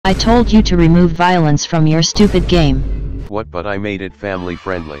I told you to remove violence from your stupid game. What, but I made it family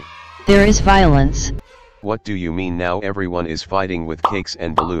friendly. There is violence. What do you mean now everyone is fighting with cakes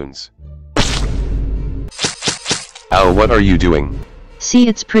and balloons? Ow, what are you doing? See,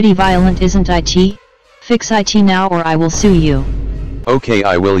 it's pretty violent, isn't it? Fix it now or I will sue you. Okay,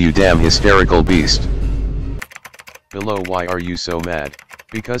 I will, you damn hysterical beast. Below, why are you so mad?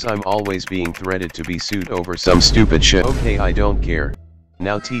 Because I'm always being threatened to be sued over some stupid shit. Okay, I don't care.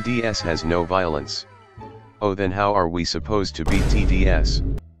 Now TDS has no violence. Oh, then how are we supposed to beat TDS?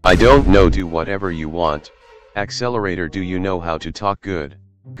 I don't know, do whatever you want. Accelerator, do you know how to talk good?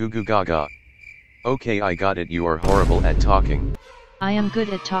 Goo goo gaga. Okay, I got it, you are horrible at talking. I am good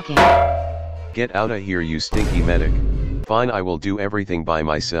at talking. Get outta here, you stinky medic. Fine, I will do everything by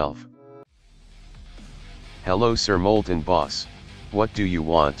myself. Hello Sir Molten Boss. What do you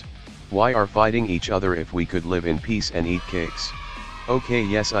want? Why are fighting each other if we could live in peace and eat cakes? Okay,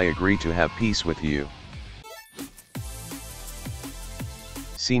 yes, I agree to have peace with you.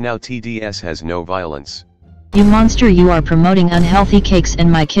 See, now TDS has no violence. You monster, you are promoting unhealthy cakes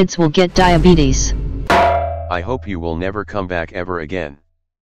and my kids will get diabetes. I hope you will never come back ever again.